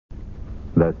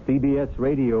The CBS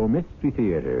Radio Mystery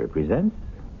Theater presents...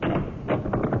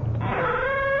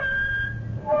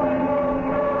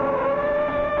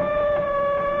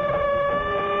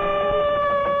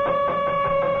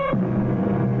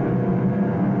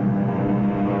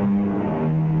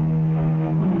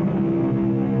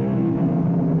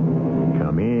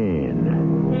 Come in.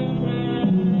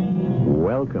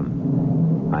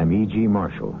 Welcome. I'm E.G.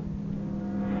 Marshall.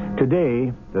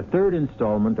 Today, the third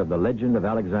installment of the legend of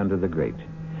Alexander the Great.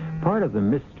 Part of the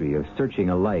mystery of searching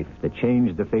a life that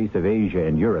changed the face of Asia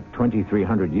and Europe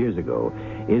 2,300 years ago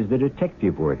is the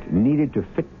detective work needed to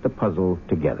fit the puzzle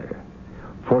together.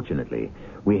 Fortunately,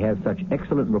 we have such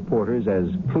excellent reporters as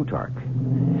Plutarch,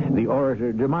 the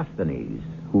orator Demosthenes,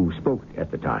 who spoke at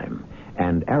the time,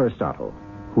 and Aristotle,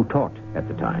 who taught at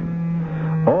the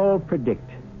time. All predict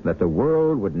that the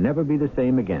world would never be the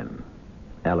same again.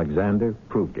 Alexander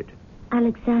proved it.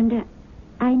 Alexander,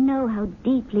 I know how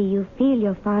deeply you feel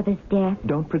your father's death.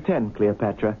 Don't pretend,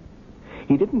 Cleopatra.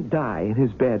 He didn't die in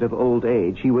his bed of old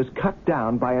age. He was cut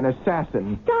down by an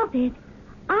assassin. Stop it.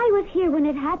 I was here when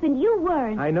it happened. You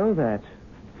weren't. I know that.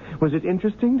 Was it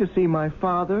interesting to see my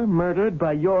father murdered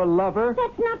by your lover?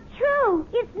 That's not true.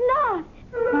 It's not.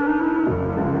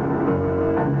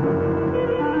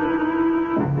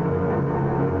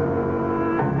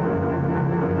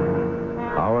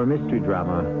 Our mystery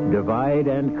drama, Divide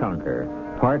and Conquer,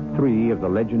 Part 3 of The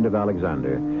Legend of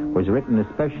Alexander, was written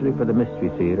especially for the Mystery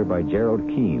Theater by Gerald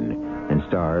Keane and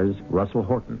stars Russell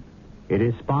Horton. It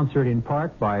is sponsored in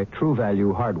part by True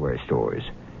Value Hardware Stores.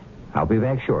 I'll be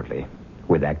back shortly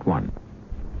with Act 1.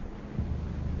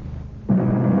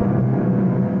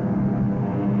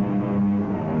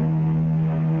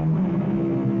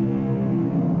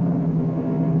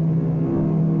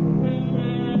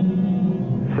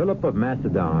 Philip of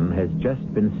Macedon has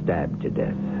just been stabbed to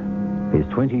death. His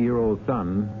 20-year-old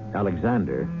son,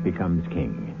 Alexander, becomes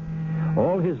king.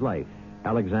 All his life,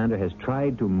 Alexander has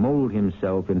tried to mold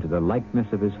himself into the likeness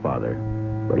of his father,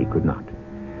 but he could not.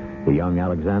 The young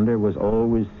Alexander was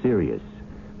always serious.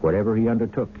 Whatever he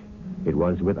undertook, it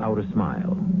was without a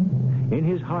smile. In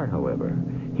his heart, however,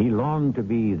 he longed to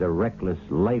be the reckless,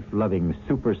 life-loving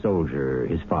super soldier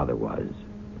his father was.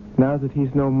 Now that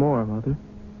he's no more, Mother,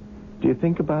 do you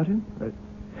think about him?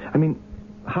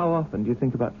 How often do you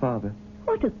think about Father?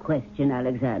 What a question,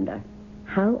 Alexander.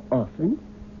 How often?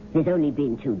 There's only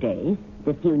been 2 days.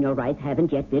 The funeral rites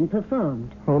haven't yet been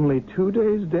performed. Only 2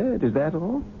 days dead, is that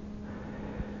all?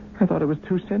 I thought it was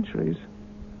 2 centuries.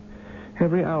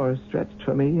 Every hour stretched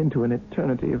for me into an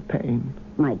eternity of pain.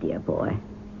 My dear boy.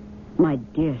 My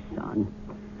dear son.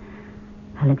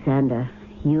 Alexander,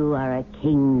 you are a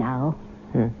king now.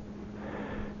 Yes.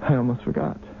 I almost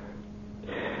forgot.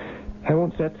 I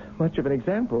won't set much of an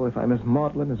example if I'm as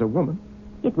maudlin as a woman.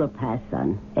 It will pass,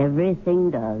 son. Everything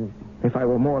does. If I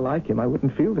were more like him, I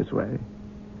wouldn't feel this way.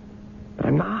 But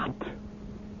I'm not.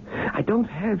 I don't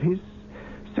have his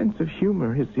sense of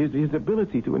humor, his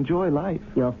ability to enjoy life.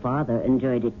 Your father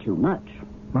enjoyed it too much.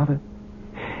 Mother,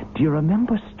 do you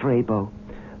remember Strabo,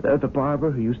 the barber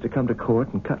who used to come to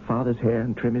court and cut Father's hair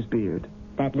and trim his beard?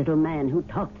 That little man who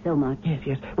talked so much.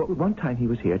 Yes. Well, one time he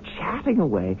was here chatting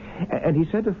away, and he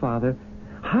said to Father,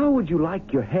 "How would you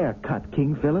like your hair cut,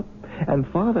 King Philip?" And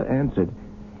Father answered,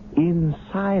 "In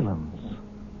silence."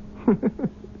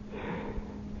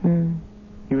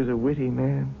 He was a witty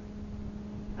man.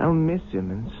 I'll miss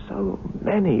him in so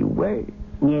many ways.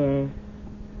 Yes.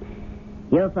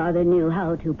 Your father knew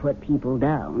how to put people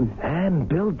down. And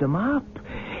build them up.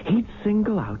 He'd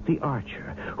single out the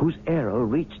archer whose arrow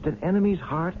reached an enemy's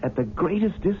heart at the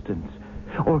greatest distance.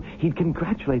 Or he'd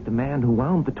congratulate the man who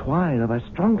wound the twine of our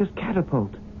strongest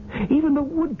catapult. Even the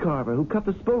woodcarver who cut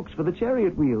the spokes for the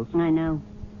chariot wheels. I know.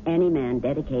 Any man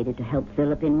dedicated to help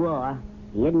Philip in war,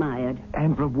 he admired.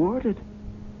 And rewarded.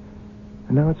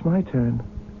 And now it's my turn.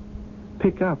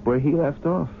 Pick up where he left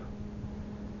off.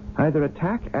 Either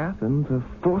attack Athens or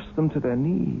force them to their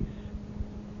knees.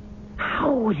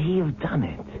 How would he have done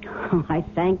it? Oh, I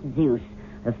thank Zeus.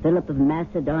 A Philip of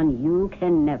Macedon you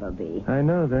can never be. I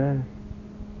know that.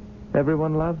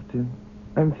 Everyone loved him.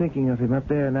 I'm thinking of him up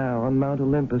there now on Mount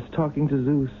Olympus talking to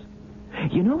Zeus.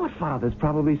 You know what Father's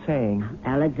probably saying?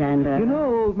 Alexander. You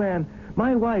know, old man,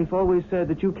 my wife always said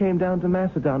that you came down to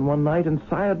Macedon one night and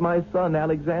sired my son,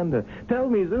 Alexander. Tell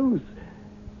me, Zeus,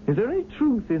 is there any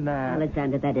truth in that?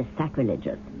 Alexander, that is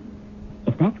sacrilegious.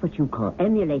 If that's what you call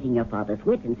emulating your father's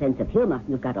wit and sense of humor,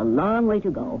 you've got a long way to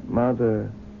go.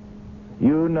 Mother,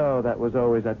 you know that was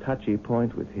always a touchy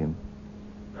point with him.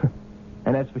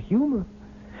 And as for humor,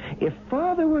 If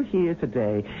Father were here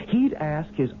today, he'd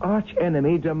ask his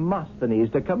arch-enemy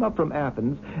Demosthenes to come up from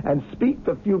Athens and speak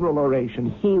the funeral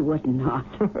oration. He would not.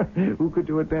 Who could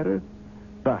do it better?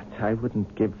 But I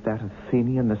wouldn't give that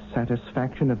Athenian the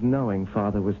satisfaction of knowing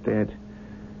Father was dead.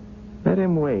 Let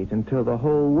him wait until the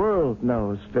whole world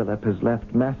knows Philip has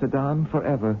left Macedon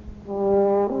forever.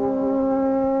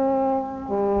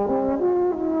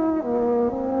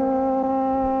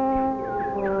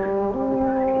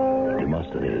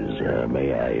 Demosthenes,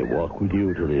 may I walk with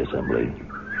you to the assembly?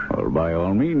 Well, by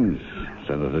all means,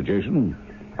 Senator Jason.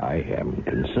 I am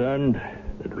concerned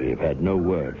that we have had no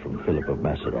word from Philip of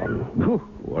Macedon.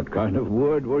 What kind of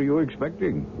word were you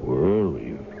expecting? Well,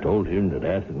 we've told him that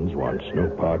Athens wants no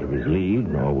part of his league,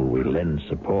 nor will we lend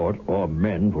support or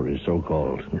men for his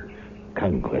so-called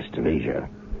conquest of Asia.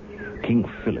 King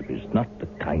Philip is not the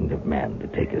kind of man to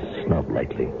take a snub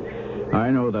lightly. I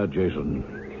know that, Jason.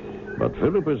 But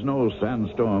Philip is no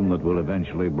sandstorm that will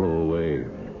eventually blow away.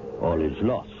 All is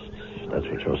lost. That's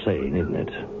what you're saying, isn't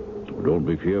it? Don't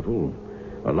be fearful.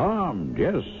 Alarmed,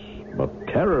 yes, but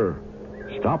terror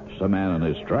stops a man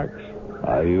in his tracks.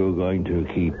 Are you going to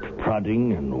keep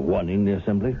prodding and warning the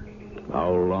assembly? How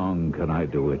long can I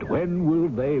do it? When will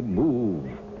they move?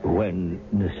 When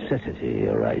necessity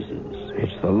arises.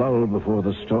 It's the lull before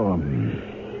the storm.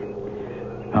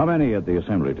 How many at the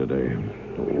assembly today?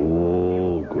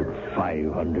 Oh, good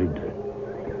 500.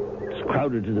 It's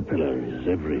crowded to the pillars.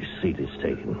 Every seat is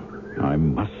taken. I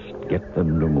must get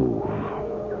them to move.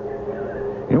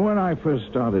 You know, when I first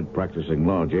started practicing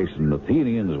law, Jason,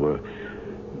 Athenians were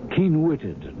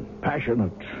keen-witted and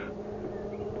passionate.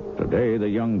 Today, the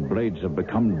young blades have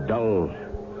become dull,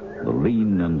 the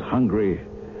lean and hungry,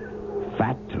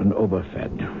 fat and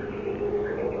overfed.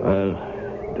 Well,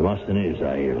 Demosthenes,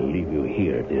 I'll leave you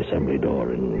here at the assembly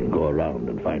door and go around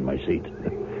and find my seat.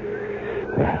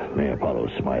 May Apollo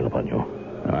smile upon you.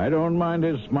 I don't mind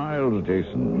his smiles,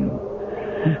 Jason.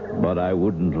 But I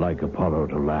wouldn't like Apollo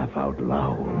to laugh out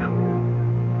loud.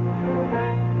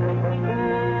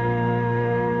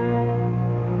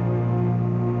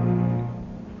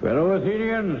 Fellow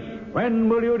Athenians, when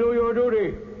will you do your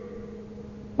duty?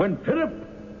 When Philip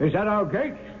is at our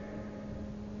gates?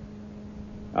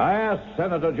 I asked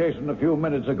Senator Jason a few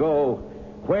minutes ago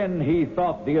when he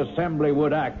thought the assembly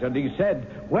would act, and he said,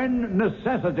 when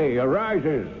necessity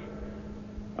arises.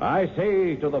 I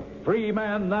say to the free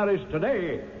man that is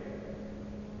today,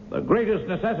 the greatest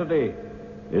necessity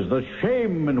is the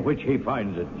shame in which he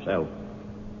finds himself.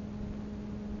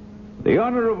 The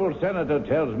honorable senator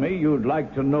tells me you'd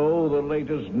like to know the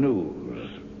latest news.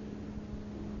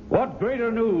 What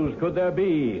greater news could there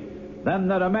be than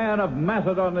that a man of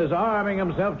Macedon is arming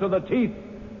himself to the teeth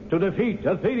to defeat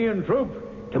Athenian troops?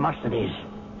 Demosthenes.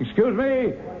 Excuse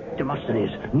me?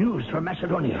 Demosthenes, news from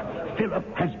Macedonia. Philip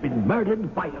has been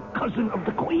murdered by a cousin of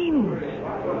the Queen's.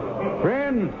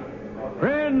 Friends,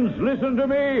 listen to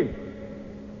me.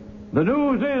 The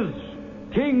news is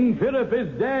King Philip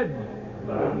is dead.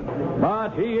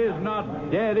 But he is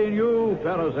not dead in you,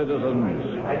 fellow citizens.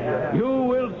 You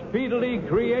will speedily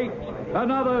create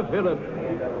another Philip,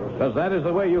 because that is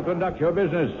the way you conduct your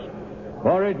business.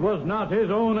 For it was not his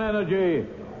own energy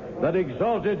that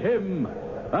exalted him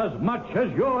as much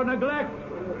as your neglect.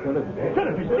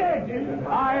 Philip is dead.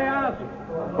 I ask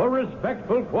for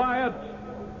respectful quiet.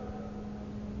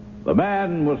 The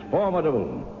man was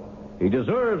formidable. He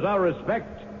deserves our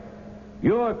respect.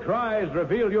 Your cries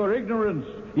reveal your ignorance.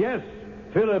 Yes,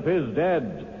 Philip is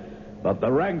dead. But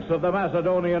the ranks of the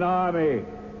Macedonian army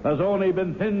has only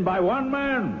been thinned by one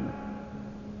man.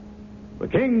 The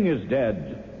king is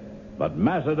dead, but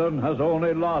Macedon has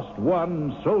only lost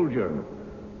one soldier.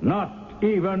 Not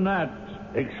even that.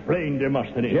 Explain,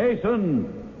 Demosthenes.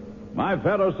 Jason, my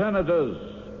fellow senators,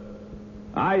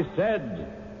 I said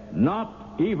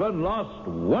not even lost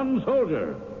one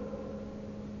soldier.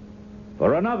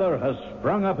 For another has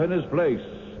sprung up in his place.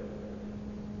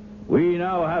 We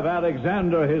now have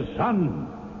Alexander, his son,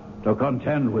 to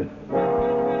contend with.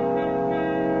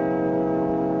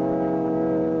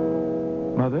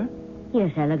 Mother?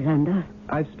 Yes, Alexander.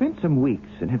 I've spent some weeks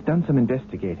and have done some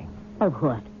investigating. Of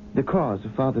what? The cause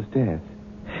of Father's death.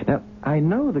 Now, I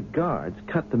know the guards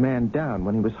cut the man down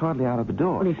when he was hardly out of the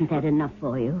door. Well, isn't that enough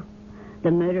for you?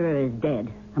 The murderer is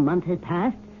dead. A month has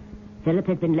passed. Philip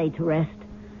has been laid to rest.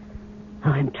 Oh,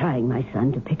 I'm trying, my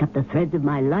son, to pick up the threads of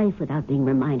my life without being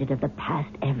reminded of the past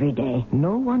every day.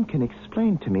 No one can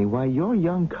explain to me why your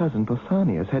young cousin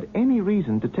Pausanias had any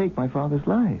reason to take my father's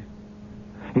life.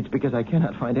 It's because I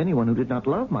cannot find anyone who did not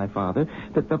love my father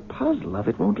that the puzzle of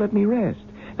it won't let me rest.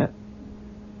 Now,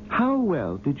 how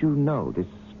well did you know this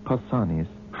Pausanias?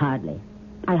 Hardly.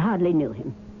 I hardly knew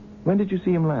him. When did you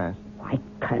see him last? I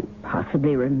can't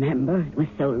possibly remember. It was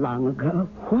so long ago.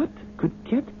 What could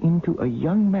get into a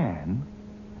young man,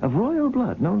 of royal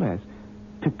blood, no less,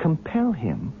 to compel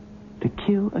him to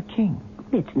kill a king?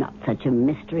 It's not such a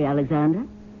mystery, Alexander.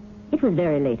 It was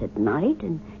very late at night,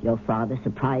 and your father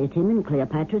surprised him in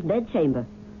Cleopatra's bedchamber.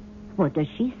 What does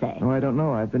she say? Oh, I don't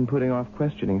know. I've been putting off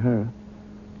questioning her.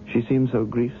 She seems so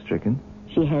grief-stricken.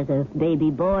 She has a baby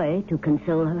boy to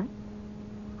console her.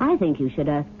 I think you should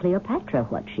ask Cleopatra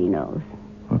what she knows.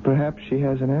 Well, perhaps she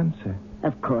has an answer.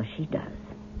 Of course she does.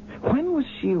 When was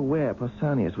she aware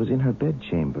Pausanias was in her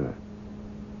bedchamber?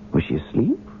 Was she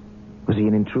asleep? Was he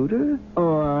an intruder?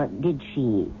 Or did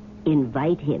she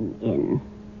invite him in?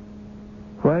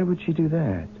 Why would she do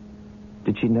that?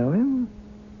 Did she know him?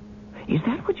 Is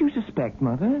that what you suspect,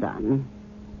 Mother? Son,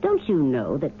 don't you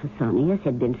know that Pausanias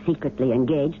had been secretly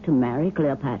engaged to marry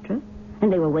Cleopatra?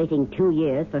 And they were waiting 2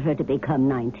 years for her to become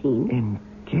 19.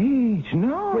 Engaged?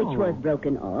 No. Which was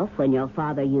broken off when your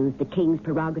father used the king's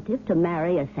prerogative to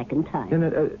marry a second time.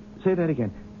 Say that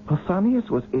again. Pausanias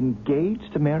was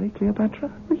engaged to marry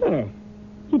Cleopatra? Yes.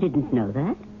 You didn't know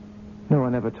that? No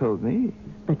one ever told me.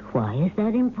 But why is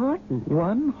that important?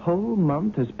 1 whole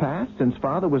month has passed since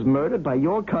father was murdered by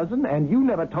your cousin, and you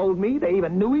never told me they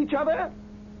even knew each other?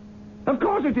 Of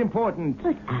course it's important.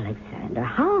 But, Alexander,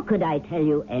 how could I tell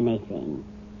you anything?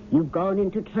 You've gone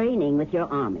into training with your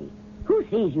army. Who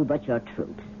sees you but your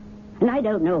troops? And I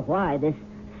don't know why this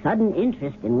sudden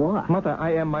interest in war. Mother,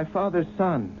 I am my father's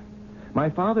son. My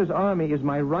father's army is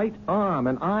my right arm,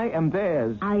 and I am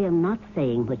theirs. I am not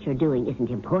saying what you're doing isn't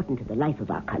important to the life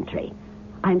of our country.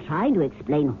 I'm trying to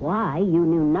explain why you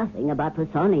knew nothing about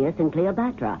Pausanias and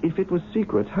Cleopatra. If it was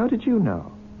secret, how did you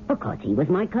know? Because he was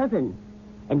my cousin.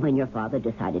 And when your father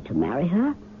decided to marry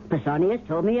her, Pausanias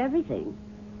told me everything.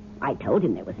 I told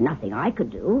him there was nothing I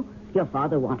could do. Your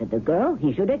father wanted the girl.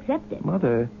 He should accept it.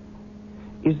 Mother,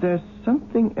 is there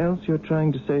something else you're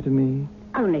trying to say to me?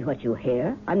 Only what you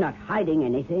hear. I'm not hiding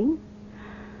anything.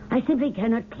 I simply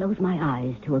cannot close my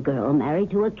eyes to a girl married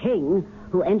to a king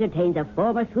who entertains a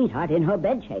former sweetheart in her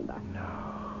bedchamber.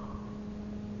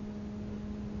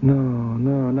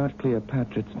 No, not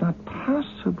Cleopatra. It's not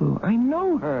possible. I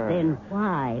know her. Then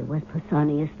why was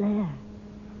Pausanias there?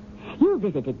 You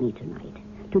visited me tonight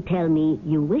to tell me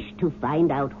you wished to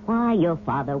find out why your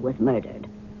father was murdered.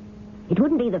 It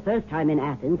wouldn't be the first time in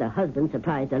Athens a husband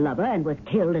surprised a lover and was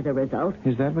killed as a result.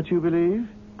 Is that what you believe?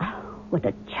 Oh, what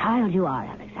a child you are,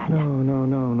 Alexander. No,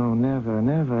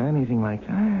 never anything like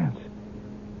that.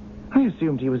 I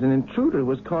assumed he was an intruder who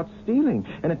was caught stealing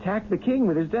and attacked the king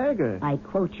with his dagger. I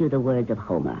quote you the words of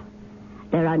Homer.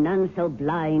 There are none so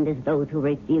blind as those who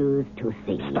refuse to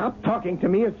see. Stop talking to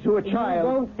me as to a child.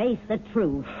 You won't face the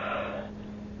truth.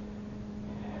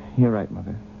 You're right,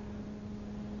 Mother.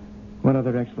 What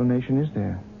other explanation is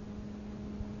there?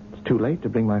 It's too late to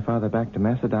bring my father back to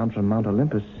Macedon from Mount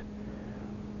Olympus.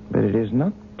 But it is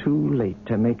not too late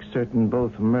to make certain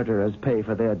both murderers pay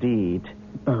for their deed.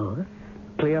 Both?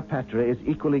 Cleopatra is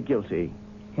equally guilty.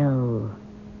 So,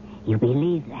 you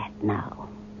believe that now?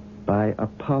 By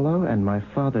Apollo and my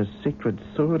father's sacred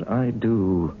sword, I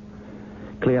do.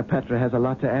 Cleopatra has a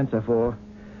lot to answer for.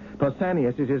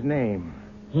 Pausanias is his name.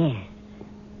 Yes,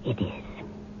 it is.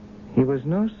 He was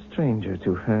no stranger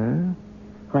to her.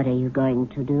 What are you going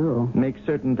to do? Make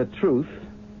certain the truth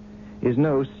is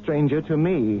no stranger to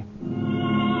me.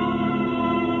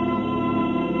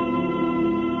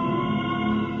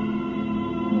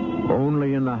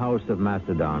 Only in the house of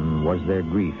Macedon was there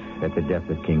grief at the death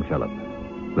of King Philip.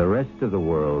 The rest of the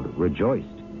world rejoiced.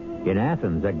 In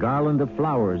Athens, a garland of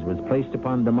flowers was placed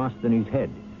upon Demosthenes' head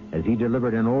as he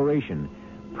delivered an oration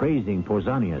praising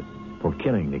Pausanias for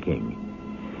killing the king.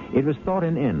 It was thought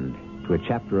an end to a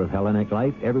chapter of Hellenic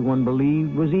life everyone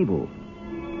believed was evil.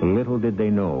 Little did they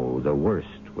know the worst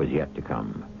was yet to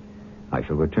come. I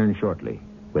shall return shortly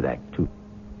with Act 2.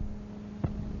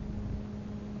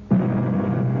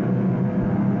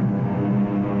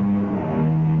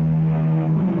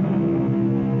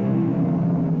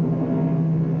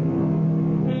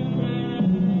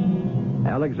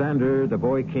 Alexander, the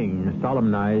boy king,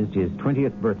 solemnized his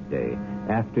 20th birthday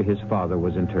after his father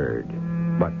was interred.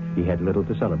 But he had little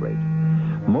to celebrate.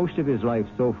 Most of his life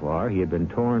so far, he had been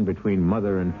torn between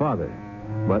mother and father.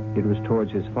 But it was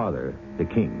towards his father, the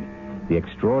king, the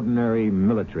extraordinary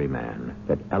military man,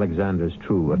 that Alexander's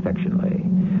true affection lay,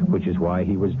 which is why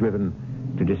he was driven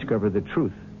to discover the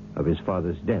truth of his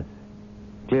father's death.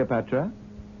 Cleopatra?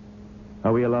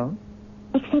 Are we alone?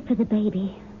 Except for the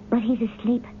baby. But he's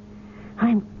asleep.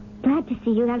 I'm glad to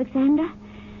see you, Alexander.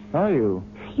 Are you?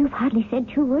 You've hardly said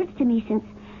 2 words to me since...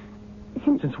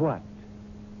 Since what?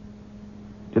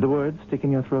 Do the words stick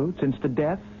in your throat? Since the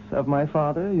death of my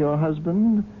father, your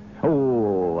husband?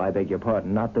 Oh, I beg your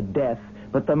pardon. Not the death,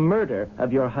 but the murder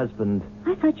of your husband.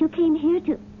 I thought you came here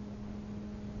to...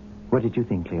 What did you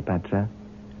think, Cleopatra?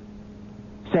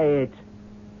 Say it.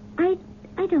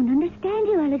 I don't understand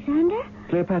you, Alexander.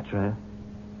 Cleopatra,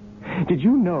 did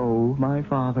you know my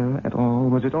father at all?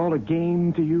 Was it all a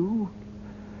game to you?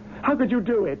 How could you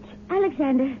do it?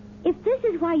 Alexander, if this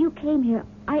is why you came here,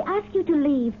 I ask you to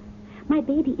leave. My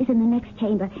baby is in the next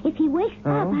chamber. If he wakes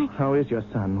up, How is your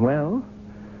son? Well,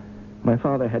 my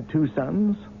father had 2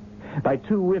 sons by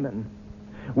 2 women.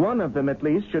 One of them, at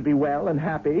least, should be well and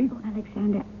happy. Oh,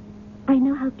 Alexander, I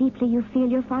know how deeply you feel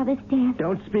your father's death.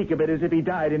 Don't speak of it as if he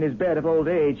died in his bed of old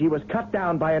age. He was cut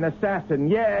down by an assassin.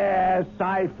 Yes,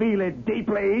 I feel it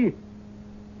deeply.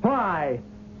 Why?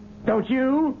 Don't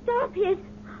you? Stop it.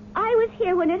 I was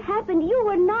here when it happened. You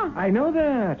were not. I know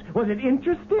that. Was it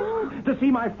interesting to see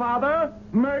my father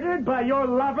murdered by your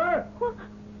lover?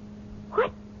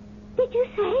 What did you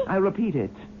say? I repeat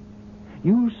it.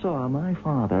 You saw my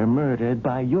father murdered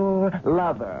by your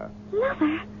lover.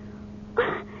 Lover?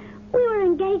 We were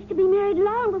engaged to be married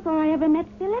long before I ever met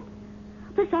Philip.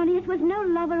 Pausanias was no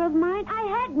lover of mine.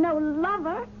 I had no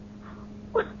lover.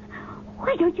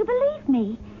 Why don't you believe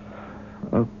me?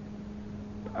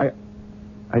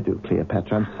 I do,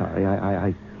 Cleopatra. I'm sorry.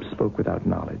 I spoke without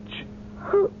knowledge.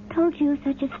 Who told you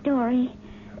such a story?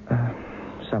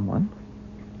 Someone.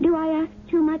 Do I ask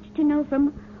too much to know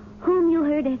from whom you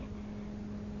heard it?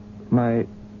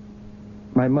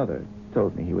 My mother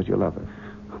told me he was your lover.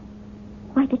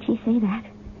 Why did she say that?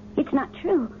 It's not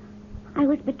true. I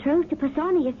was betrothed to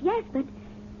Pausanias, yes, but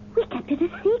we kept it a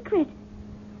secret.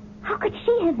 How could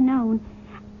she have known?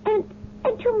 And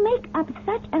to make up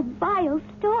such a vile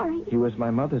story. He was my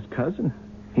mother's cousin.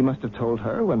 He must have told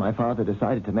her when my father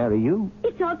decided to marry you.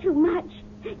 It's all too much.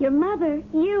 Your mother,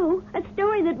 you, a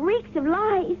story that reeks of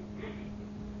lies.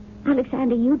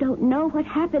 Alexander, you don't know what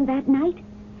happened that night.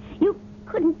 You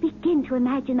couldn't begin to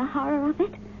imagine the horror of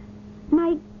it.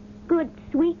 My good,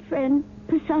 sweet friend,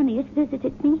 Pausanias,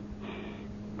 visited me.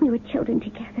 We were children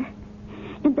together.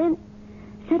 And then,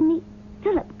 suddenly,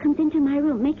 Philip comes into my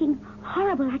room making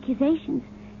horrible accusations.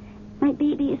 My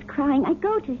baby is crying. I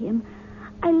go to him.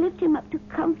 I lift him up to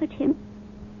comfort him.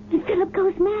 And Philip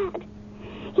goes mad.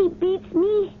 He beats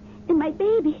me and my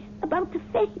baby about the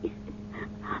face.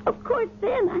 Of course,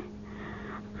 then,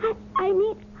 I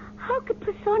mean, how could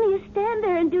Pausanias stand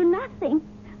there and do nothing?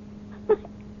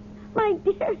 My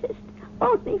dearest,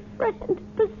 only friend,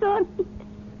 Pausanias.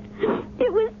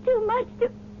 It was too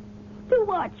much to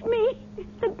watch me,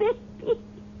 the baby.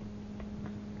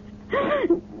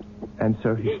 And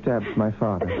so he stabbed my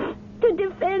father. To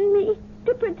defend me,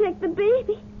 to protect the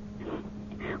baby.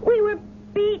 We were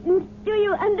beaten. Do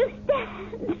you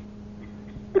understand?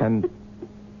 And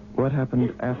what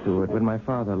happened afterward when my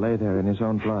father lay there in his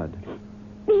own blood?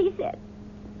 He said,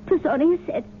 Pausanias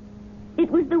said, it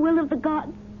was the will of the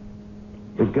gods.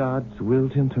 The gods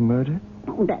willed him to murder?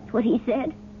 Oh, that's what he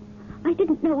said. I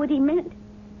didn't know what he meant.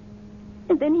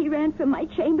 And then he ran from my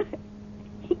chamber.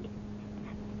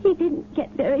 He didn't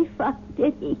get very far,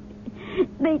 did he?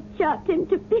 They chopped him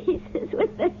to pieces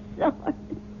with their swords.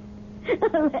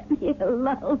 Oh, let me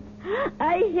alone.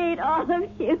 I hate all of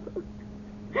you.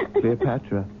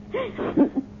 Cleopatra,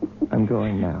 I'm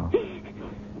going now.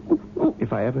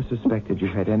 If I ever suspected you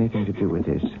had anything to do with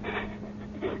this,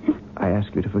 I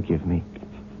ask you to forgive me.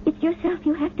 It's yourself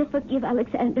you have to forgive,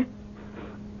 Alexander.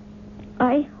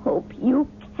 I hope you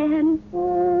can.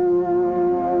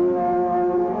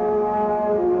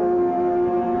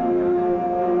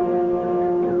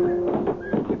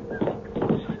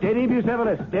 Steady,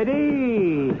 Bucephalus,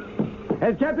 steady.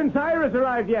 Has Captain Cyrus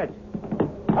arrived yet?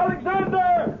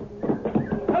 Alexander!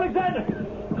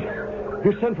 Alexander!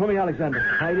 You sent for me, Alexander.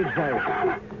 I did, Cyrus.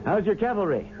 How's your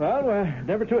cavalry? Well, we're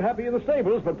never too happy in the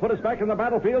stables, but put us back in the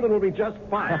battlefield and we'll be just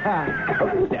fine.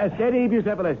 Steady,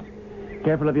 Bucephalus.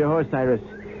 Careful of your horse, Cyrus.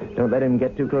 Don't let him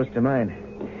get too close to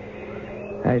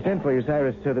mine. I sent for you,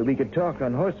 Cyrus, so that we could talk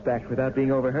on horseback without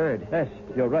being overheard. Yes,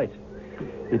 you're right.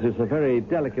 It is a very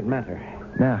delicate matter.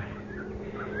 Now,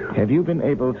 have you been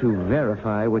able to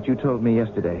verify what you told me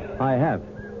yesterday? I have.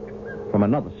 From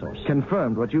another source.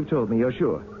 Confirmed what you've told me, you're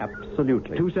sure?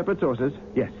 Absolutely. 2 separate sources?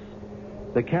 Yes.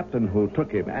 The captain who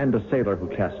took him and a sailor who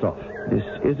cast off. This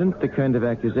isn't the kind of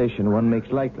accusation one makes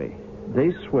lightly.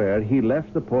 They swear he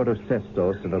left the port of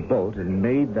Sestos in a boat and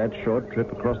made that short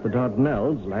trip across the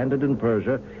Dardanelles, landed in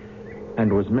Persia,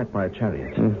 and was met by a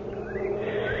chariot.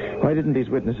 Why didn't these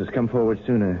witnesses come forward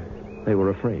sooner? They were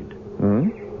afraid.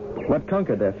 What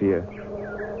conquered their fear?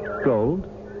 Gold?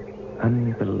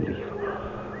 Unbelievable.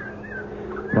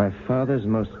 My father's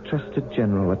most trusted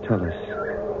general,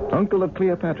 Attalus. Uncle of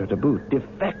Cleopatra to boot.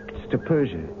 Defects to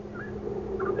Persia.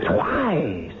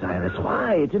 Why, Cyrus?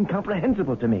 Why? It's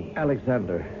incomprehensible to me.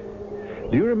 Alexander,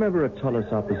 do you remember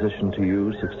Attalus' opposition to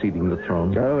you succeeding the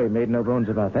throne? Oh, he made no bones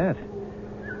about that.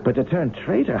 But to turn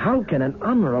traitor, how can an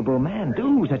honorable man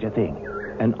do such a thing?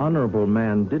 An honorable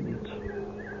man didn't.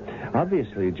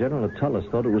 Obviously, General Attalus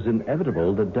thought it was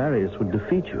inevitable that Darius would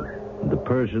defeat you. The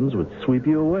Persians would sweep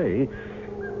you away,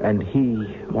 and he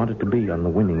wanted to be on the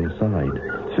winning side.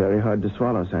 It's very hard to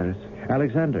swallow, Cyrus.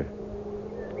 Alexander,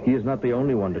 he is not the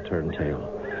only one to turn tail.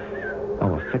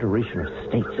 Our Federation of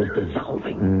States is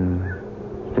dissolving.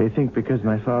 They think because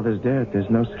my father's dead, there's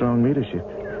no strong leadership.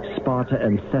 Sparta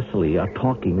and Thessaly are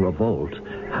talking revolt.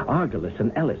 Argolis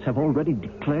and Elis have already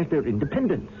declared their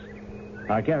independence.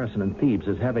 Our garrison in Thebes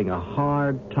is having a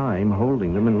hard time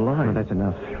holding them in line. Oh, that's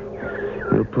enough.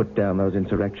 We'll put down those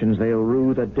insurrections. They'll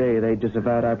rue the day they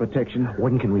disavowed our protection.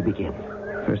 When can we begin?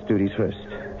 First duties first.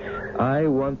 I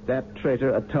want that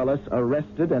traitor Attalus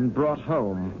arrested and brought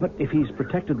home. But if he's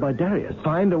protected by Darius...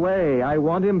 Find a way. I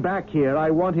want him back here. I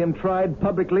want him tried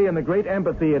publicly in the great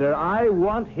amphitheater. I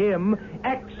want him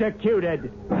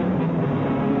executed.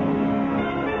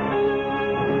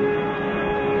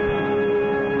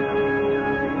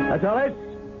 Attalus,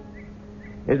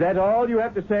 is that all you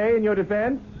have to say in your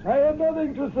defense? I have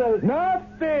nothing to say.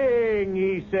 Nothing,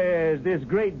 he says, this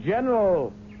great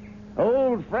general.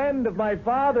 Old friend of my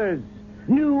father's.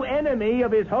 New enemy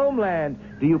of his homeland.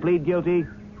 Do you plead guilty?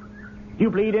 Do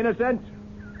you plead innocent?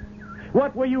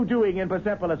 What were you doing in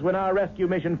Persepolis when our rescue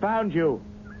mission found you?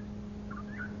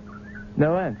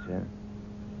 No answer.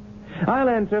 I'll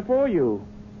answer for you.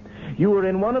 You were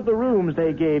in one of the rooms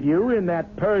they gave you in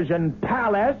that Persian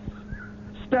palace,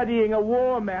 studying a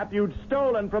war map you'd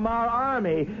stolen from our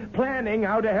army, planning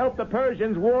how to help the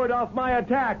Persians ward off my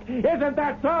attack. Isn't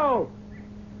that so?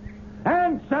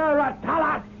 Answer,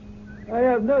 Attalus! I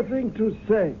have nothing to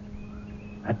say.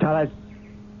 Attalus,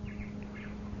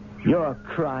 your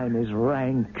crime is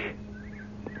rank.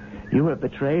 You have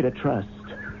betrayed a trust.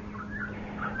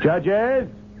 Judges,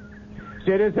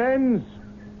 citizens,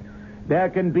 there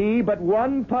can be but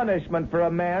one punishment for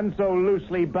a man so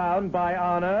loosely bound by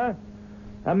honor.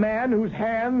 A man whose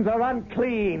hands are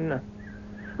unclean,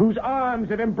 whose arms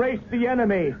have embraced the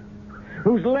enemy,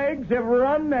 whose legs have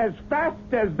run as fast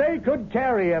as they could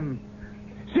carry him.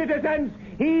 Citizens,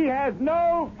 he has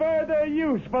no further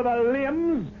use for the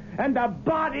limbs and the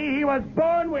body he was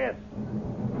born with.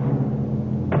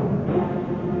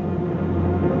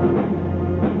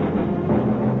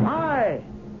 I,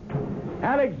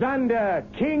 Alexander,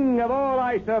 king of all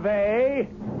I survey,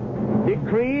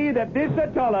 decree that this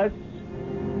Attalus,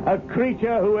 a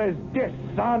creature who has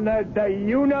dishonored the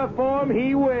uniform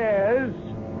he wears,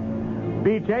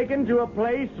 be taken to a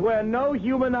place where no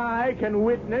human eye can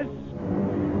witness,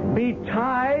 be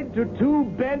tied to two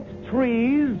bent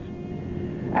trees,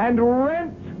 and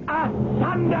rent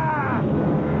asunder!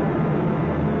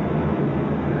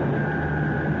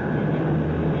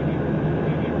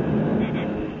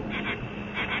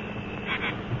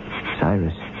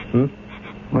 Cyrus.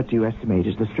 What do you estimate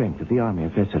is the strength of the army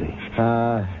of Thessaly?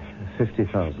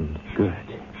 50,000. Good.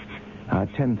 Our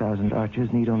 10,000 archers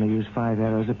need only use 5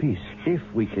 arrows apiece. If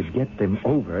we could get them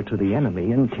over to the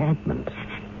enemy encampment.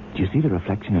 Do you see the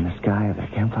reflection in the sky of their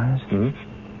campfires?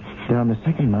 They're on the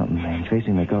second mountain range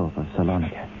facing the Gulf of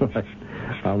Salonika.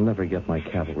 I'll never get my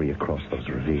cavalry across those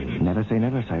ravines. Never say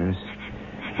never, Cyrus.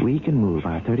 We can move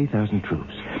our 30,000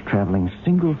 troops, traveling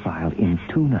single file in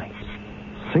 2 nights.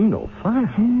 Single file?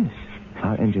 Yes.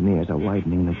 Our engineers are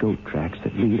widening the goat tracks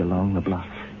that lead along the bluff.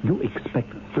 You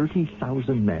expect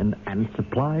 30,000 men and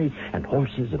supplies and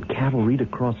horses and cavalry to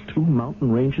cross 2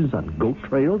 mountain ranges on goat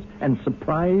trails and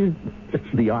surprise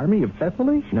the army of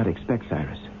Thessaly? Not expect,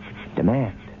 Cyrus.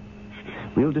 Demand.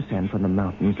 We'll descend from the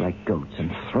mountains like goats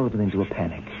and throw them into a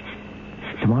panic.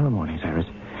 Tomorrow morning, Cyrus,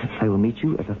 I will meet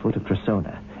you at the foot of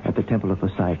Trasona at the Temple of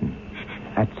Poseidon.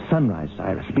 At sunrise,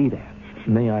 Cyrus, be there.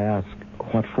 May I ask,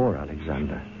 what for,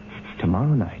 Alexander?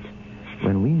 Tomorrow night,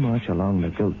 when we march along the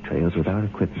goat trails with our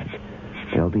equipment,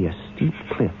 there'll be a steep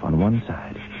cliff on one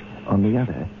side. On the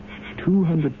other,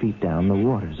 200 feet down, the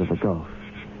waters of the Gulf.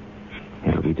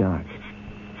 It'll be dark.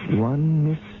 One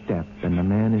misstep and the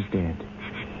man is dead.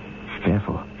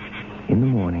 Therefore, in the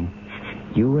morning,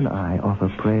 you and I offer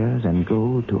prayers and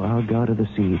gold to our god of the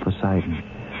sea, Poseidon,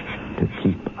 to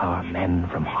keep our men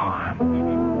from harm.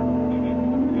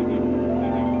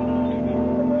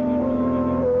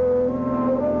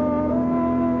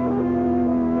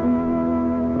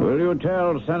 Will you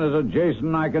tell Senator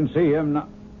Jason I can see him now?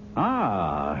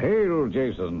 Ah, hail,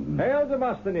 Jason. Hail,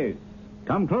 Demosthenes.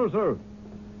 Come closer.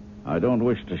 I don't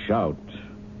wish to shout.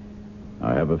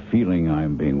 I have a feeling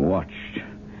I'm being watched.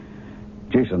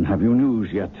 Jason, have you news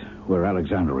yet where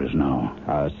Alexander is now?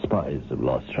 Our spies have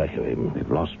lost track of him. They've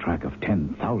lost track of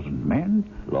 10,000 men?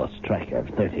 Lost track of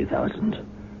 30,000.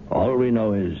 All we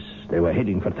know is they were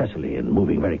heading for Thessaly and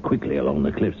moving very quickly along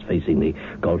the cliffs facing the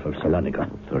Gulf of Salonika.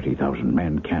 30,000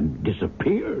 men can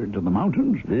disappear into the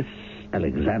mountains? This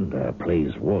Alexander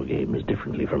plays war games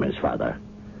differently from his father.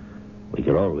 We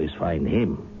could always find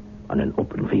him on an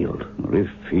open field. If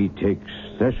he takes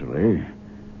Thessaly,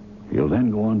 he'll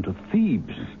then go on to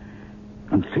Thebes.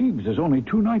 And Thebes is only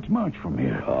 2 nights' march from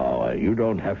here. Oh, you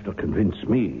don't have to convince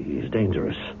me he's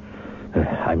dangerous.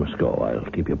 I must go.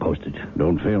 I'll keep you posted.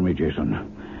 Don't fail me,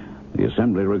 Jason. The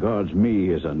Assembly regards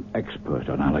me as an expert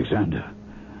on Alexander.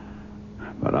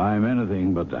 But I'm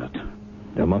anything but that.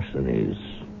 Demosthenes,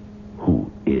 who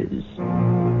is?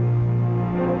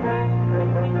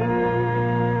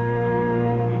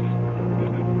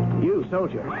 You,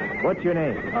 soldier. What's your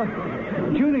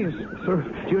name? Junius, sir.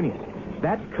 Junius.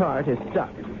 That cart is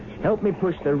stuck. Help me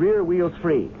push the rear wheels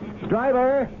free.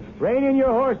 Driver, rein in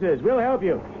your horses. We'll help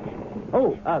you.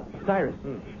 Oh, Cyrus,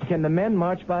 can the men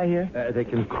march by here? They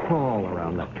can crawl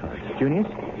around that cart. Junius,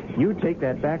 you take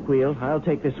that back wheel. I'll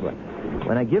take this one.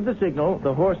 When I give the signal,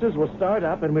 the horses will start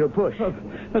up and we'll push.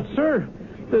 But, sir,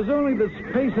 there's only the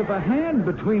space of a hand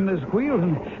between this wheel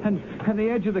and the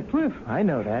edge of the cliff. I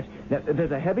know that. Now,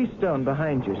 there's a heavy stone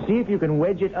behind you. See if you can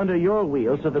wedge it under your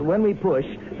wheel so that when we push,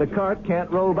 the cart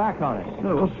can't roll back on us.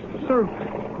 Well, sir,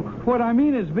 what I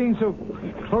mean is being so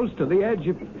close to the edge,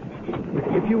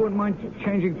 if you wouldn't mind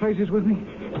changing places with me.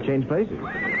 Change places?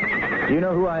 Do you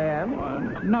know who I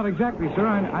am? Not exactly, sir.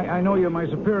 I know you're my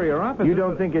superior officer. You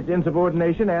don't think it's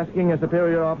insubordination asking a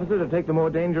superior officer to take the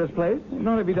more dangerous place?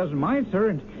 Not if he doesn't mind,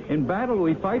 sir. In battle,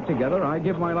 we fight together. I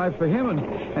give my life for him,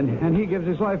 and he gives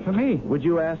his life for me. Would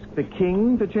you ask the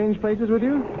king to change places with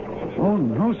you? Oh,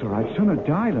 no, sir. I'd sooner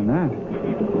die than that.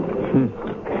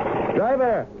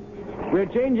 Driver, we're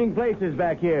changing places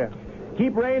back here.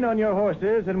 Keep rein on your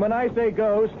horses, and when I say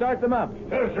go, start them up.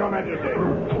 Yes, Your Majesty.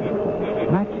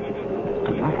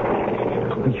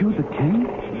 Are you the king?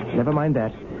 Never mind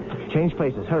that. Change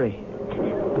places. Hurry.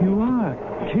 You are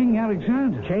King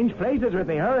Alexander. Change places with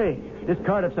me. Hurry. This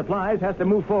cart of supplies has to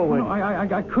move forward. No,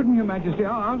 I couldn't, Your Majesty.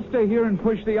 I'll stay here and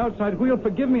push the outside wheel.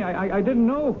 Forgive me. I didn't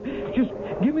know. Just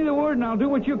give me the word and I'll do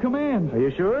what you command. Are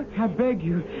you sure? I beg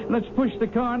you. Let's push the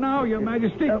car now, Your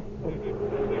Majesty.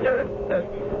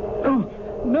 Oh,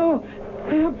 no.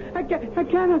 I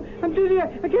can't. I'm dizzy.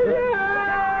 I can't.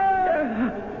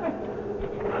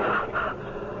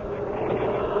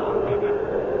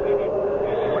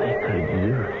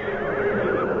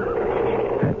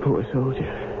 That poor soldier.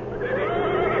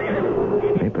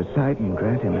 May Poseidon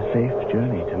grant him a safe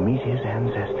journey to meet his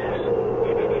ancestors.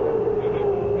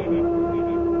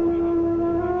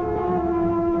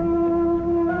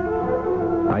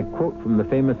 I quote from the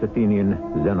famous Athenian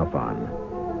Xenophon.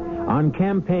 On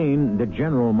campaign, the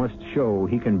general must show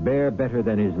he can bear better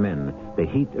than his men the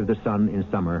heat of the sun in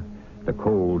summer, the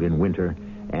cold in winter,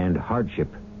 and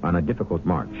hardship on a difficult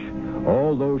march.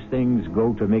 All those things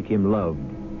go to make him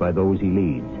loved by those he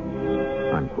leads.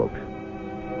 Unquote.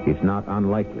 It's not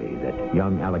unlikely that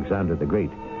young Alexander the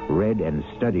Great read and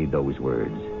studied those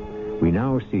words. We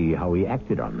now see how he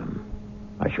acted on them.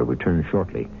 I shall return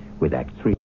shortly with Act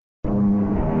 3.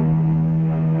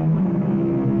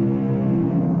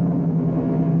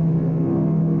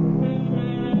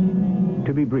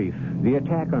 To be brief, the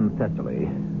attack on Thessaly,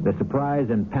 the surprise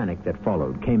and panic that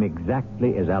followed, came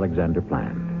exactly as Alexander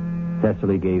planned.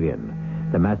 Thessaly gave in.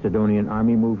 The Macedonian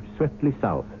army moved swiftly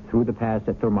south through the pass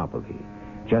at Thermopylae,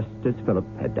 just as Philip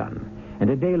had done, and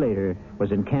a day later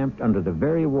was encamped under the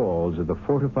very walls of the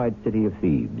fortified city of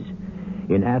Thebes.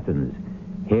 In Athens,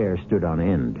 hair stood on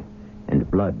end,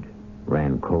 and blood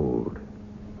ran cold.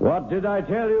 What did I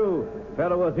tell you,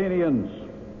 fellow Athenians?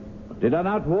 Did I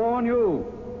not warn you?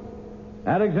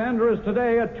 Alexander is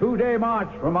today a 2-day march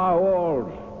from our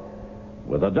walls.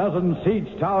 With a dozen siege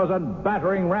towers and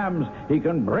battering rams, he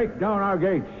can break down our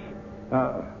gates.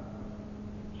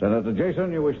 Senator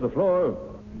Jason, you wish the floor?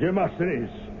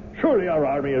 Demosthenes, surely our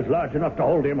army is large enough to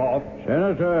hold him off.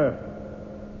 Senator,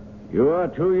 you are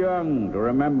too young to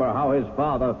remember how his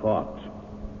father fought.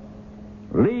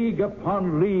 League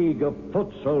upon league of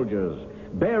foot soldiers,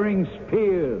 bearing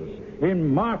spears, in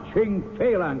marching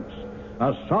phalanx,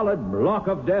 a solid block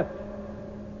of death,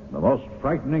 the most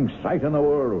frightening sight in the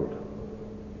world.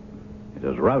 It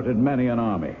has routed many an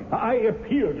army. I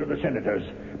appeal to the senators.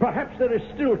 Perhaps there is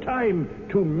still time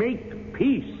to make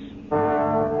peace.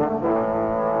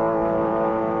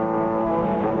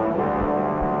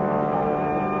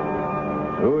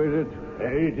 Who is it?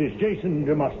 It is Jason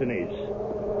Demosthenes.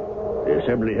 The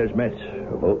assembly has met,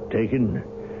 a vote taken,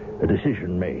 a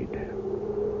decision made.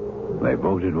 They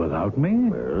voted without me?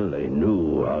 Well, they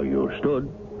knew how you stood.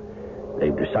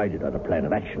 They've decided on a plan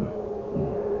of action.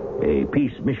 A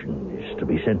peace mission is to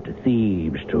be sent to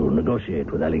Thebes to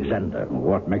negotiate with Alexander.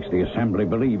 What makes the assembly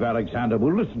believe Alexander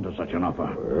will listen to such an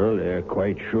offer? Well, they're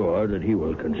quite sure that he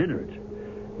will consider it.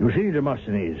 You see,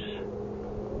 Demosthenes,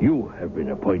 you have been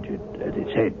appointed at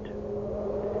its head.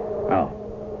 Now,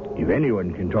 if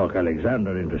anyone can talk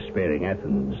Alexander into sparing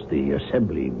Athens, the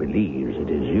assembly believes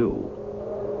it is you.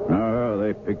 Oh,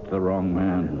 they picked the wrong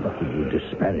man. You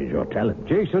disparage your talent.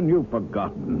 Jason, you've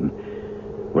forgotten.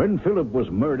 When Philip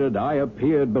was murdered, I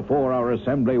appeared before our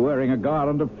assembly wearing a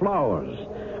garland of flowers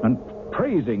and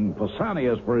praising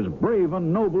Pausanias for his brave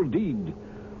and noble deed,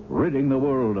 ridding the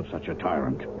world of such a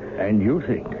tyrant. And you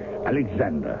think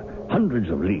Alexander, hundreds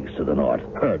of leagues to the north,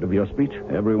 heard of your speech?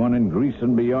 Everyone in Greece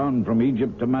and beyond, from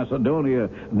Egypt to Macedonia,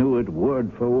 knew it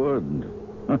word for word.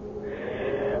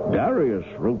 Darius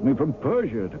wrote me from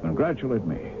Persia to congratulate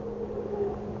me.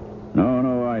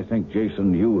 No, I think,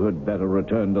 Jason, you had better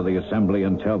return to the assembly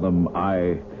and tell them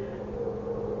I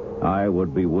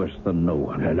would be worse than no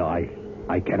one. And I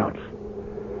cannot.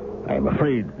 I am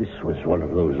afraid this was one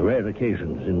of those rare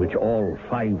occasions in which all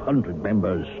 500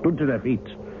 members stood to their feet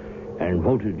and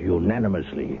voted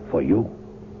unanimously for you.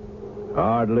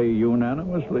 Hardly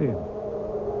unanimously.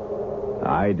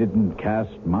 I didn't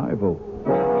cast my vote.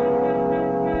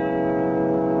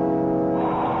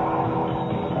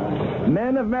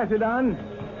 Men of Macedon,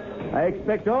 I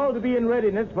expect all to be in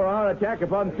readiness for our attack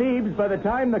upon Thebes by the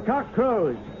time the cock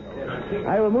crows.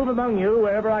 I will move among you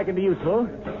wherever I can be useful.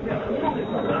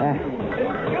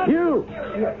 You!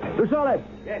 Lusolid!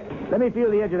 Let me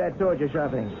feel the edge of that sword you're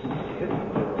sharpening.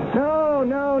 No,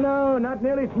 not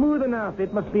nearly smooth enough.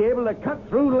 It must be able to cut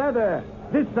through leather.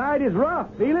 This side is rough.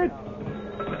 Feel it?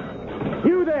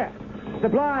 You there!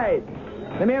 Supplies!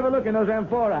 Let me have a look in those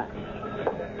amphoras.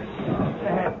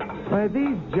 Why,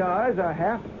 these jars are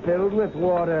half filled with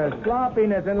water.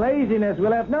 Sloppiness and laziness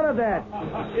will have none of that.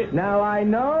 Now, I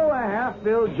know a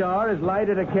half-filled jar is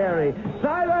lighter to carry.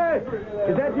 Silas!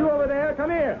 Is that you over there? Come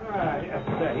here.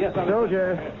 Yes, sir.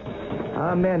 Soldier,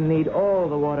 our men need all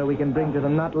the water we can bring to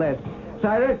them, not less.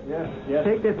 Cyrus? Yes.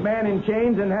 Take this man in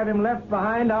chains and have him left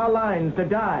behind our lines to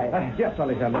die. Yes,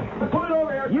 Alexander. Put it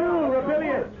over here. You,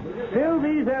 Rebellious, fill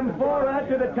these amphoras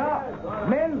to the top.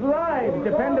 Men's lives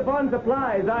depend upon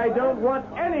supplies. I don't want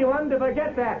anyone to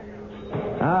forget that.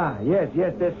 Ah, yes,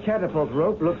 this catapult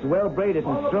rope looks well braided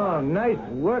and strong. Nice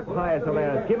work, Pius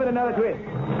Homerus. Give it another twist.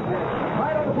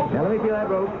 Now, let me feel that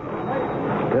rope.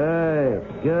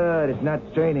 Good. It's not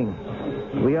straining.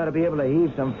 We ought to be able to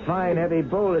heave some fine, heavy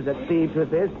boulders at Thebes with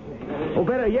this. Oh,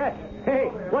 better yet. Hey,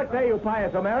 what say you,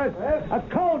 Pius Homerus? A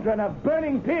cauldron of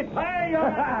burning pitch.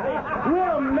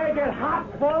 We'll make it hot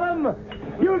for them.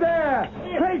 You there,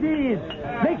 Crates,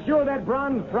 make sure that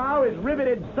bronze prow is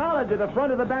riveted solid to the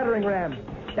front of the battering ram.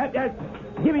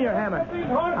 Give me your hammer.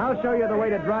 I'll show you the way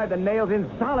to drive the nails in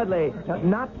solidly.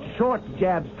 Not short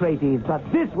jabs, Crates, but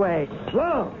this way.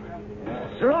 Slow,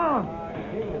 strong,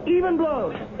 even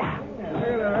blows.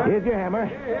 Here's your hammer.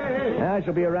 I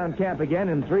shall be around camp again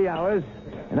in 3 hours,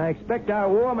 and I expect our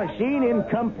war machine in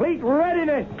complete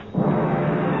readiness.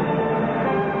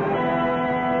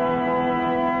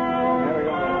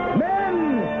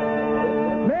 Men!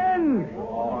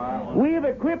 We've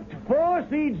equipped 4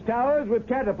 siege towers with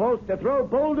catapults to throw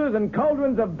boulders and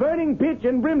cauldrons of burning pitch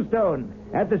and brimstone.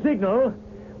 At the signal,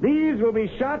 these will be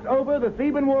shot over the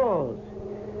Theban walls.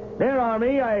 Their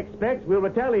army, I expect, will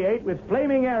retaliate with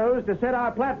flaming arrows to set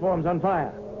our platforms on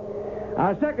fire.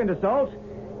 Our second assault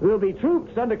will be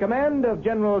troops under command of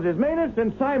Generals Ismenus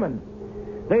and Simon.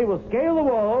 They will scale the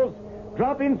walls,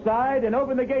 drop inside, and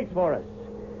open the gates for us.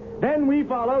 Then we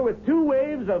follow with 2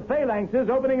 waves of phalanxes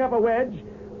opening up a wedge,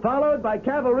 followed by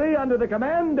cavalry under the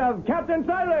command of Captain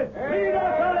Cyrus. Lead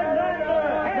us,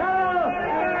 Alexander! Now,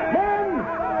 men,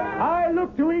 I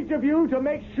look to each of you to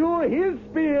make sure his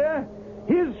spear,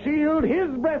 his shield, his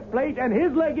breastplate, and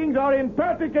his leggings are in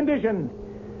perfect condition.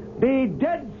 Be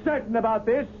dead certain about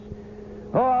this,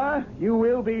 or you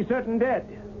will be certain dead.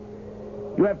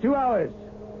 You have 2 hours.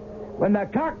 When the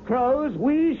cock crows,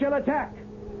 we shall attack.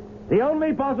 The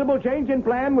only possible change in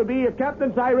plan would be if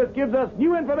Captain Cyrus gives us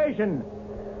new information.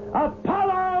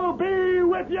 Apollo be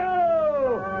with you!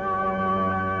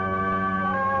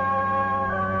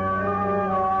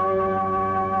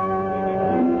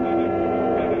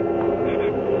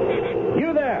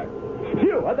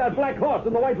 That black horse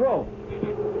in the white robe.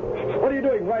 What are you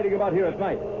doing riding about here at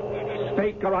night?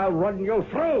 Stake or I'll run you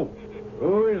through.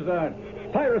 Who is that?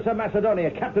 Cyrus of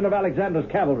Macedonia, captain of Alexander's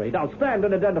cavalry. Now stand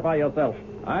and identify yourself.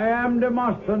 I am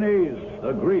Demosthenes,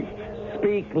 the Greek.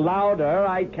 Speak louder.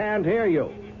 I can't hear you.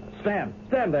 Stand.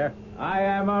 Stand there. I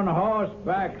am on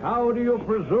horseback. How do you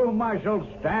presume I shall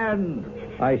stand?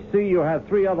 I see you have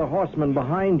 3 other horsemen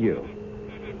behind you.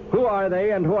 Who are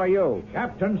they and who are you?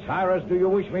 Captain Cyrus, do you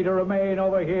wish me to remain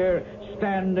over here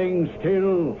standing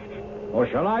still? Or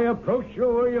shall I approach you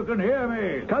where you can hear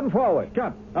me? Come forward.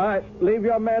 Come. All right. Leave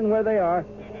your men where they are.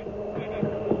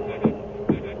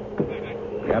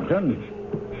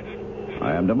 Captain,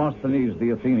 I am Demosthenes the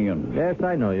Athenian. Yes,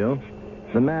 I know you.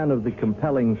 The man of the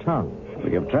compelling tongue.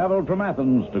 We have traveled from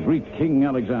Athens to greet King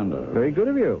Alexander. Very good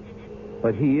of you.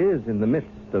 But he is in the midst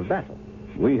of battle.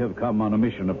 We have come on a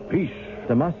mission of peace.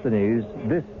 Demosthenes,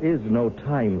 this is no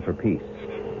time for peace.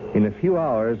 In a few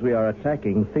hours, we are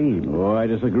attacking Thebes. Oh, I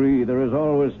disagree. There is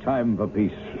always time for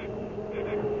peace.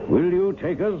 Will you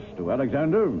take us to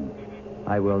Alexander?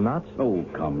 I will not. Oh,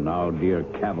 come now, dear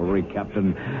cavalry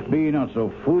captain. Be not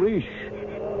so foolish.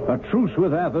 A truce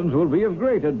with Athens will be of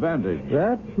great advantage.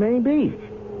 That may be.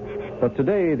 But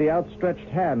today, the outstretched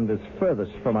hand is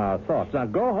furthest from our thoughts. Now,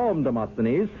 go home,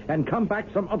 Demosthenes, and come back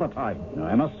some other time.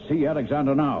 I must see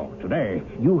Alexander now, today.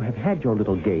 You have had your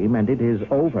little game, and it is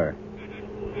over.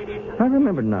 I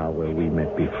remember now where we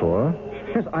met before.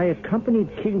 Yes, I accompanied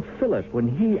King Philip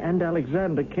when he and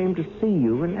Alexander came to see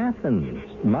you in Athens.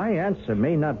 My answer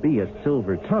may not be as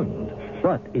silver-tongued,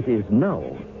 but it is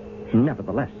no,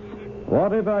 nevertheless.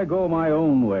 What if I go my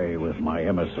own way with my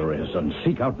emissaries and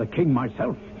seek out the king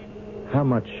myself? How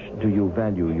much do you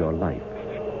value your life?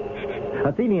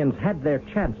 Athenians had their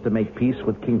chance to make peace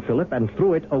with King Philip and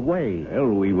threw it away. Well,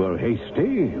 we were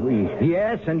hasty.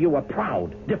 Yes, and you were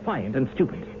proud, defiant, and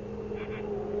stupid.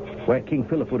 Where King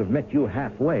Philip would have met you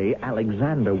halfway,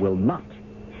 Alexander will not.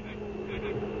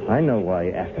 I know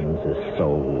why Athens is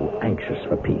so anxious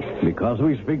for peace. Because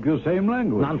we speak the same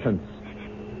language. Nonsense.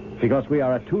 Because we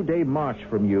are a 2-day march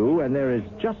from you, and there is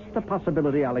just the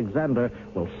possibility Alexander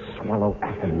will swallow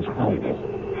Athens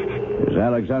whole. Is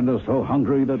Alexander so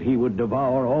hungry that he would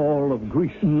devour all of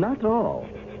Greece? Not all.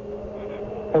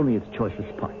 Only its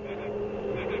choicest parts.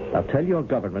 Now tell your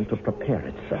government to prepare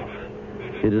itself.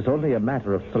 It is only a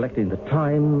matter of selecting the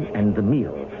time and the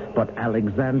meal. But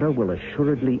Alexander will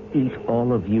assuredly eat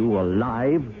all of you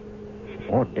alive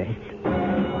or dead.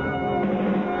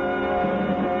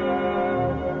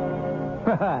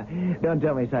 Don't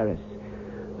tell me, Cyrus.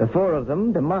 The 4 of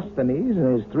them, Demosthenes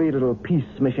and his 3 little peace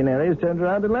missionaries, turned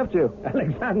around and left you.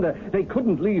 Alexander, they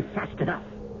couldn't leave fast enough.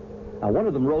 Now, one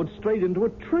of them rode straight into a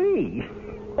tree.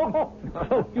 Oh,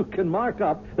 so you can mark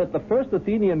up that the first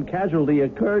Athenian casualty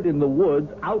occurred in the woods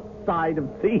outside of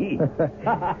Thebes.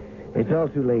 It's all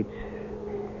too late.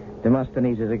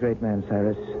 Demosthenes is a great man,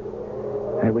 Cyrus.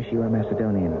 I wish you were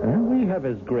Macedonian. Well, we have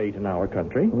as great in our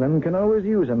country. One can always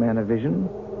use a man of vision.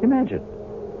 Imagine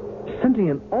sending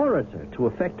an orator to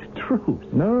effect truce.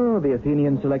 No, the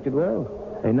Athenians selected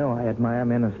well. They know I admire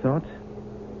men of thought.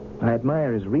 I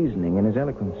admire his reasoning and his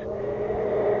eloquence.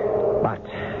 But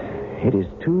it is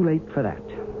too late for that.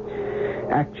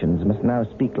 Actions must now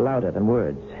speak louder than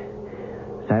words.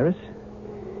 Cyrus,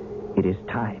 it is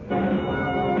time.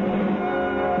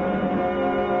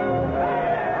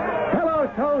 Hello,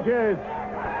 soldiers.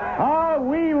 Are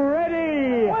we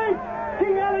ready? Wait!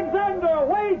 King Alexander,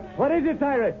 wait! What is it,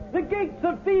 Cyrus? The gates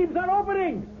of Thebes are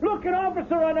opening! Look, an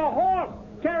officer on a horse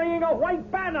carrying a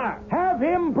white banner! Have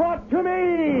him brought to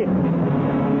me!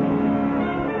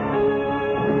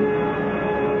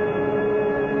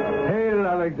 Hail,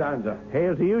 Alexander.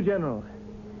 Hail to you, General.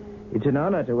 It's an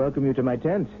honor to welcome you to my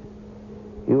tent.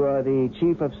 You are the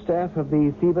chief of staff of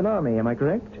the Theban army, am I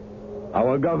correct?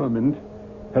 Our government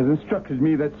has instructed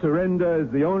me that surrender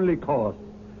is the only course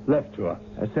left to us.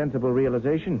 A sensible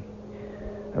realization.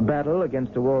 A battle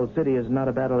against a walled city is not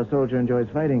a battle a soldier enjoys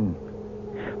fighting.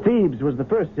 Thebes was the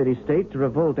first city-state to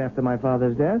revolt after my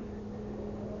father's death.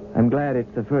 I'm glad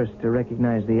it's the first to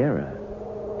recognize the error.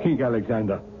 King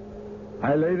Alexander,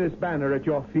 I lay this banner at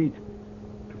your feet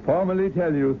to formally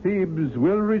tell you Thebes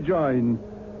will rejoin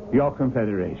your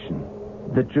confederation.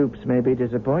 The troops may be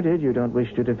disappointed you don't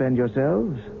wish to defend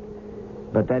yourselves,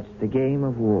 but that's the game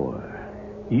of war.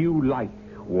 You like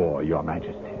war, Your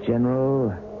Majesty.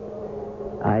 General,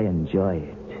 I enjoy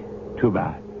it. Too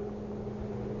bad.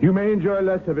 You may enjoy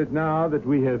less of it now that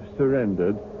we have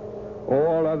surrendered.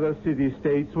 All other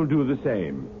city-states will do the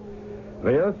same.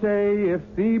 They'll say if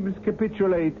Thebes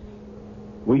capitulates,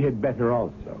 we had better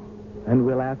also. And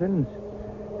will Athens?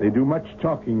 They do much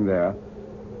talking there.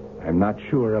 I'm not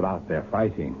sure about their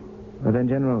fighting. Well then,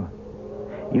 General,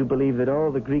 You believe that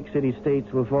all the Greek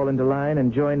city-states will fall into line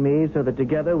and join me so that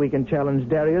together we can challenge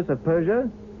Darius of Persia?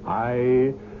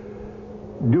 I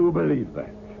do believe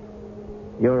that.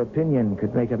 Your opinion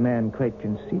could make a man quite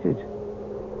conceited.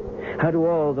 How do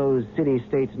all those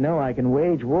city-states know I can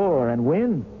wage war and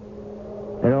win?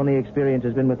 Their only experience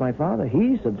has been with my father.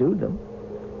 He subdued them.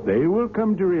 They will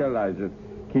come to realize it,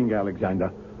 King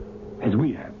Alexander, as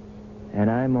we have. And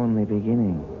I'm only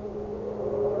beginning.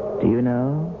 Do you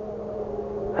know?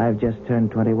 I've just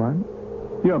turned 21.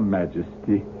 Your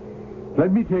Majesty,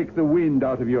 let me take the wind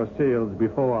out of your sails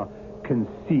before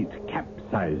conceit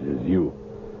capsizes you.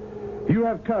 You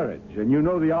have courage, and you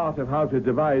know the art of how to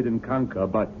divide and conquer,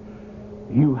 but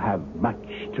you have much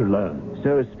to learn.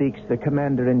 So speaks the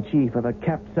commander-in-chief of a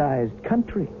capsized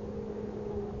country.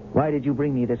 Why did you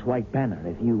bring me this white banner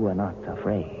if you were not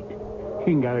afraid?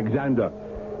 King Alexander,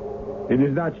 it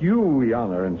is not you we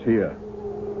honor and fear.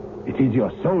 It is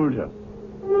your soldiers.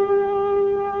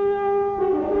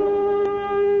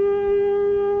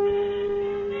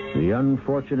 The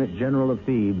unfortunate general of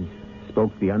Thebes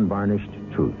spoke the unvarnished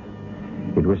truth.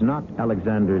 It was not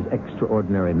Alexander's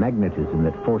extraordinary magnetism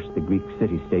that forced the Greek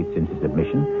city-states into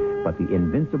submission, but the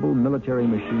invincible military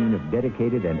machine of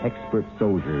dedicated and expert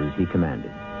soldiers he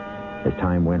commanded. As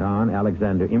time went on,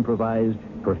 Alexander improvised,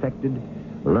 perfected,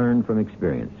 learned from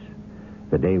experience.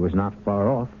 The day was not far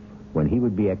off when he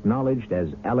would be acknowledged as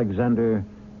Alexander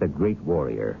the Great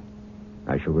Warrior.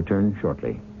 I shall return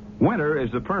shortly. Winter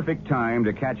is the perfect time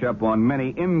to catch up on many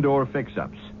indoor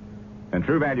fix-ups. And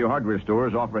True Value hardware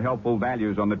stores offer helpful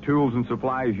values on the tools and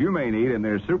supplies you may need in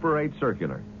their Super 8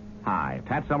 circular. Hi,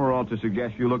 Pat Summerall to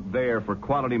suggest you look there for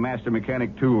quality master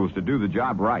mechanic tools to do the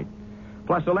job right.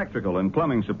 Plus electrical and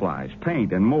plumbing supplies,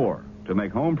 paint, and more to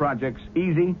make home projects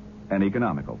easy and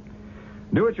economical.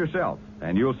 Do it yourself,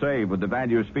 and you'll save with the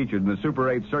values featured in the Super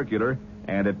 8 circular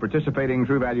and at participating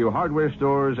True Value hardware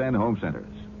stores and home centers.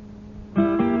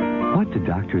 What do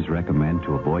doctors recommend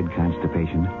to avoid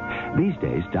constipation? These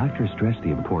days, doctors stress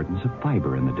the importance of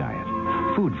fiber in the diet.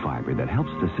 Food fiber that helps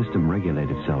the system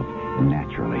regulate itself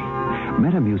naturally.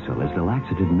 Metamucil is the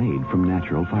laxative made from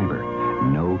natural fiber.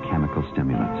 No chemical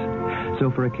stimulants. So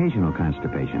for occasional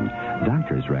constipation,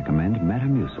 doctors recommend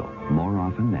Metamucil more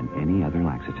often than any other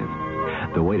laxative.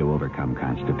 The way to overcome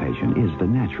constipation is the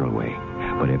natural way.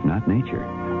 But if not nature,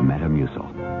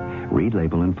 Metamucil. Read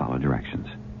label and follow directions.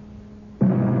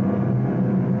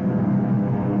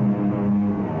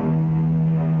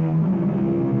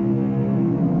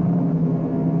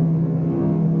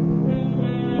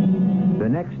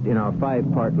 In our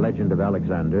 5-part legend of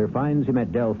Alexander finds him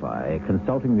at Delphi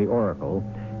consulting the oracle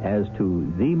as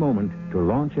to the moment to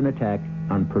launch an attack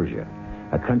on Persia,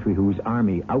 a country whose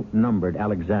army outnumbered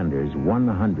Alexander's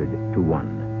 100 to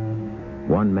 1.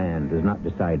 One man does not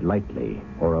decide lightly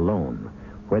or alone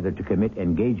whether to commit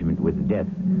engagement with death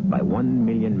by 1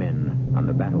 million men on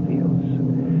the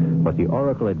battlefields. What the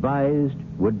oracle advised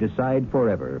would decide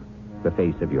forever the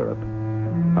face of Europe.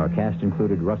 Our cast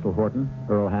included Russell Horton,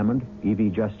 Earl Hammond, E.V.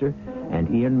 Juster,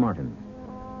 and Ian Martin.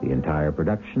 The entire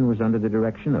production was under the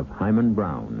direction of Hyman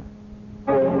Brown.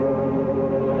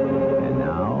 And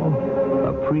now,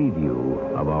 a preview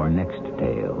of our next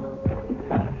tale.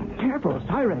 Careful,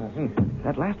 Cyrus.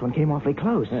 That last one came awfully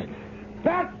close.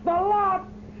 That's the lot!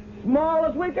 Small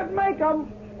as we could make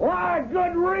them. A lot of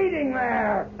good reading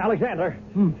there. Alexander.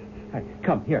 Hey,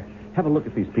 come, here. Have a look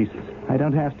at these pieces. I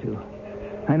don't have to.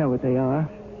 I know what they are.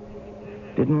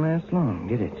 Didn't last long,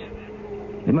 did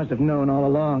it? They must have known all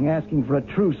along asking for a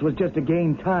truce was just to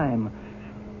gain time.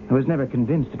 I was never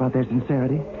convinced about their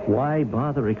sincerity. Why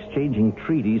bother exchanging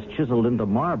treaties chiseled into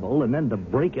marble and then to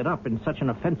break it up in such an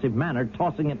offensive manner,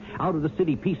 tossing it out of the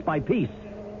city piece by piece?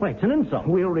 Wait, it's an insult.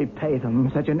 We'll repay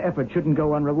them. Such an effort shouldn't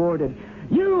go unrewarded.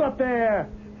 You up there,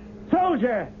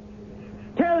 soldier!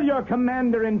 Tell your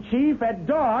commander-in-chief at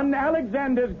dawn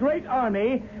Alexander's great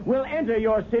army will enter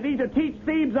your city to teach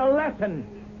Thebes a lesson.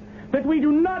 That we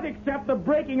do not accept the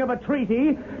breaking of a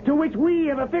treaty to which we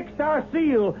have affixed our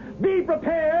seal. Be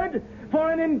prepared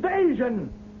for an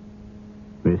invasion.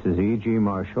 This is E.G.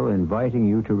 Marshall inviting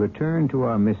you to return to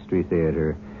our Mystery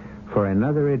Theater for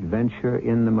another adventure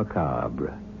in the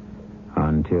macabre.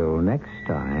 Until next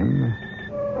time,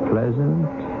 pleasant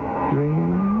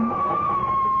dreams.